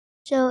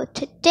So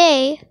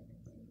today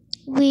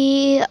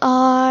we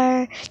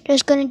are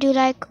just gonna do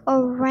like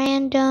a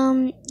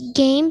random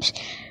games,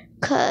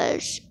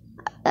 cause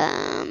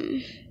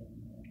um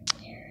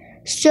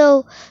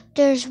so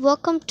there's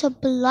Welcome to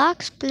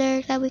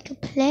Bloxburg that we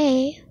could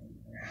play,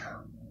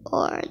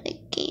 or the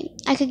game.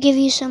 I could give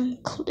you some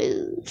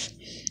clues.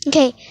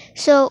 Okay,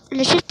 so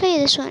let's just play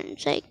this one.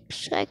 It's like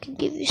so I could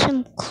give you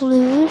some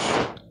clues,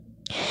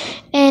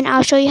 and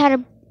I'll show you how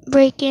to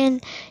break in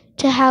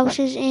to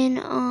houses in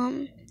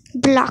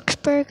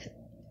Bloxburg.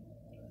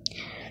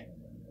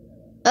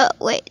 Oh,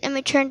 wait, let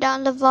me turn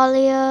down the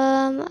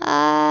volume.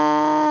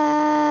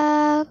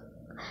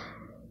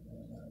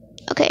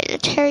 Okay,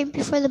 let's hurry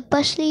before the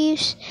bus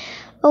leaves.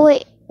 Oh,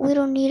 wait, we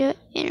don't need it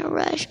in a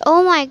rush.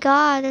 Oh my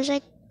god, there's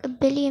like a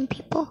billion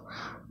people.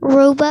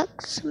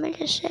 Robux, somebody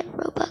just said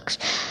Robux.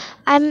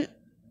 I'm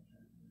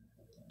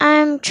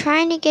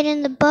trying to get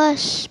in the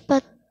bus,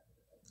 but,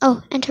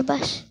 oh, enter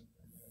bus.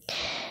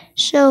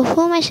 So,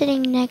 who am I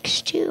sitting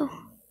next to?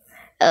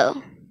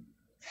 Oh,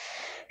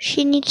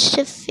 she needs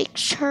to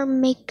fix her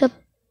makeup.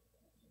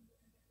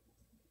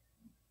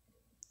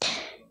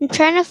 I'm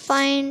trying to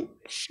find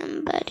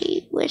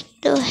somebody with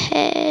the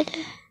head.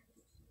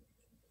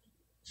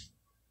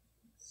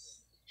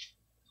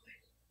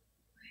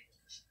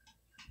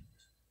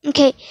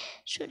 Okay,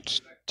 so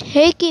it's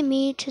taking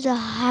me to the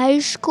high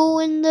school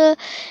in the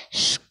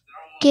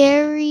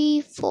scary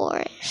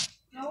forest.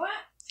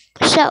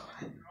 So,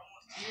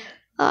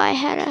 oh, I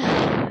had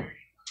a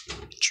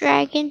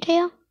dragon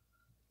tail.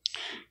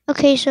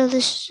 Okay, so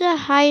this is a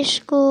high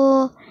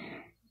school.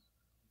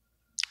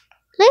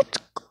 Let's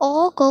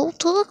all go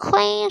to the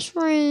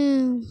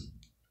classroom.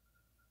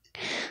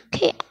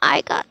 Okay,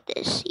 I got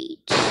this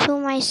seat. Who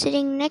am I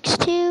sitting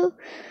next to?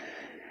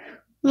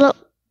 Look,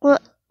 blah,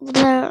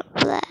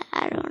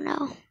 I don't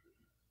know.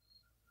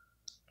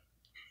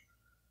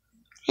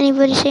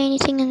 Anybody say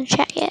anything in the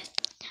chat yet?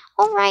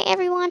 Alright,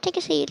 everyone, take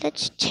a seat.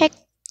 Let's check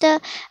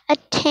the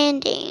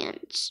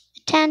attendance.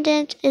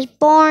 Attendance is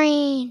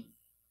boring.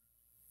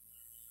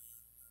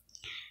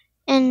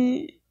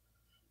 And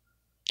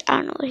I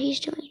don't know what he's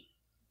doing.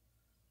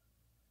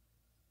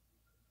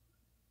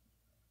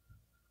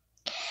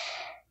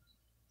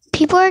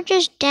 People are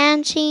just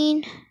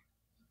dancing.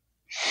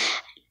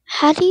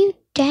 How do you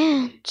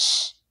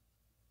dance?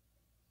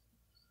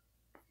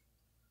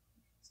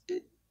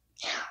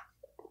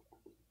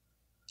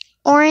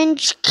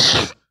 Orange,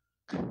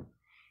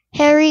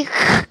 Harry,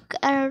 I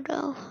don't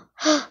know.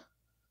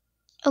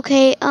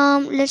 Okay,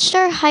 let's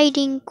start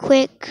hiding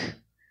quick,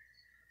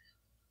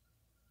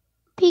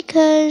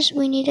 because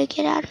we need to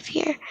get out of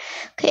here.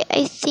 Okay,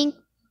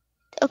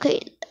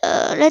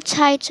 let's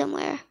hide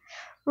somewhere.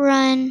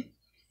 Run.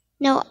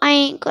 No, I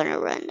ain't gonna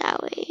run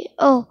that way.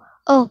 Oh,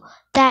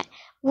 that,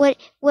 what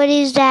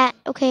is that?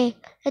 Okay,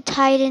 let's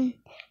hide in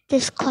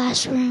this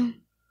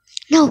classroom.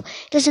 No,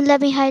 it doesn't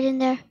let me hide in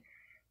there.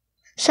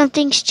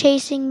 Something's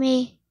chasing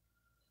me.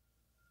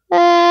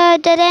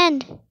 Dead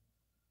end.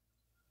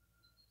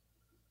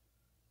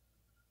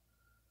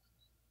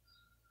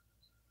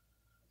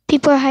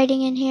 People are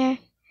hiding in here.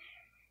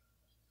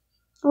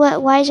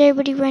 What? Why is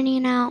everybody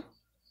running out?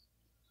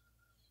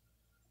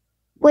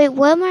 Wait,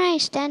 what am I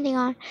standing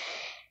on?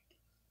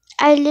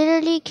 I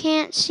literally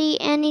can't see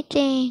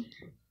anything.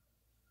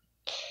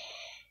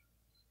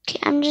 Okay,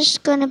 I'm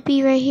just gonna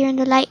be right here in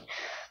the light.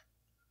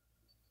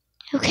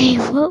 Okay,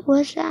 what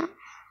was that?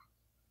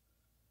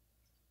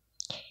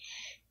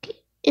 Okay,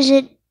 is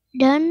it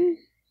done?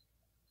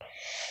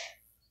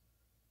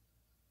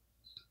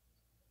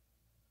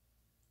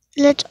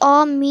 Let's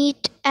all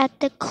meet at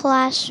the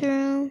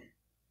classroom.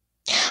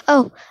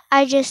 Oh,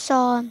 I just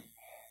saw him.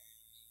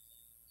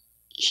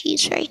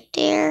 He's right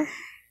there.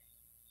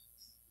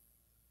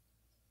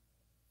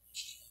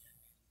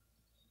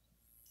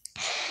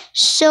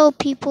 So,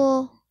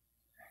 people,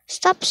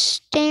 stop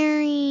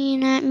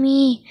staring at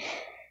me.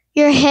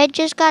 Your head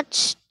just got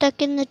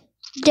stuck in the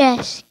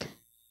desk.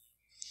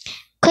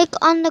 Click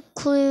on the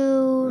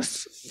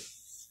clues.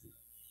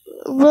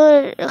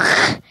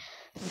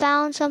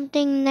 Found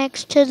something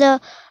next to the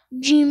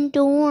gym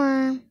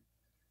door.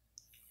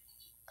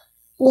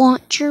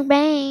 Want your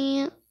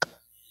bank?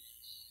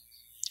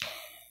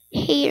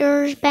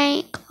 Haters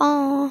bank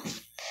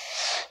off.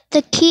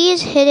 The key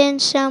is hidden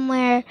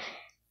somewhere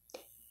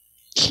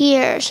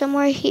here.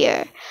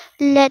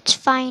 Let's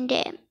find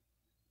it.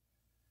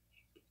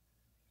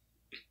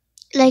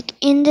 Like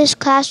in this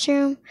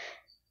classroom.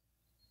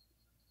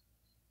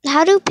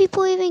 How do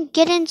people even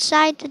get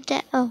inside the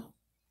desk? Oh.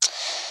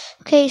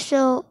 Okay,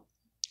 so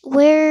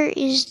where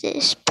is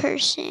this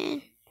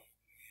person?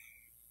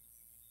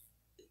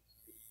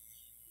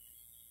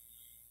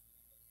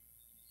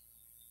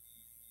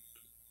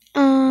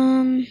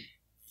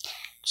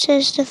 It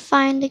says to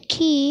find the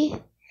key.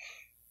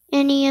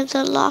 Any of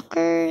the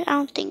lockers? I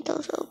don't think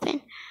those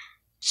open.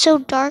 So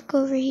dark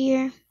over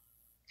here.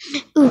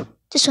 Ooh,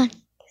 this one.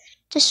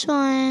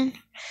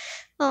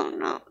 Oh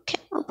no,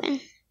 can't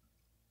open.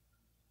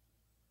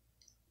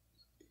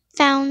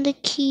 Found the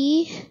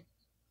key.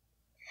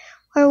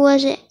 Where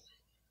was it?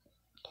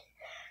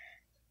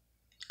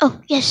 Oh,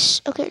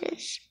 yes. Okay,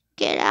 let's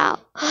get out.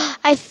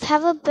 I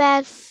have a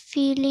bad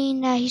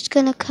feeling that he's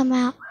gonna come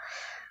out.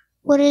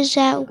 What is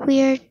that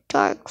weird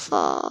dark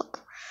fog?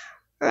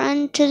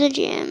 Run to the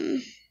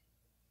gym.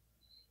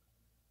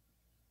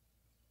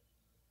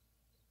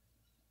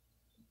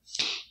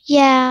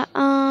 Yeah,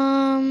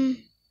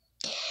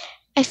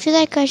 I feel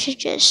like I should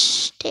just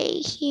stay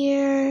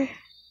here.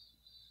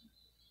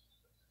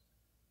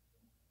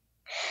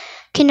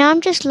 Okay, now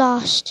I'm just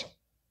lost.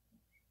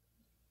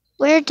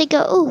 Where did they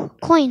go? Oh,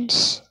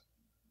 coins.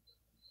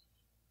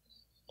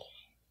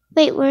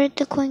 Wait, where did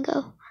the coin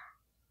go?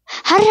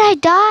 How did I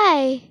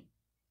die?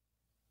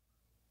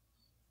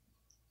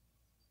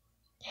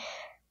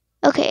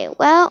 Okay,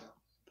 well,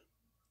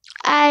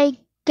 I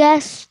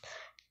guess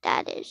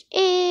that is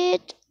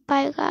it.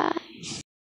 Bye, guys.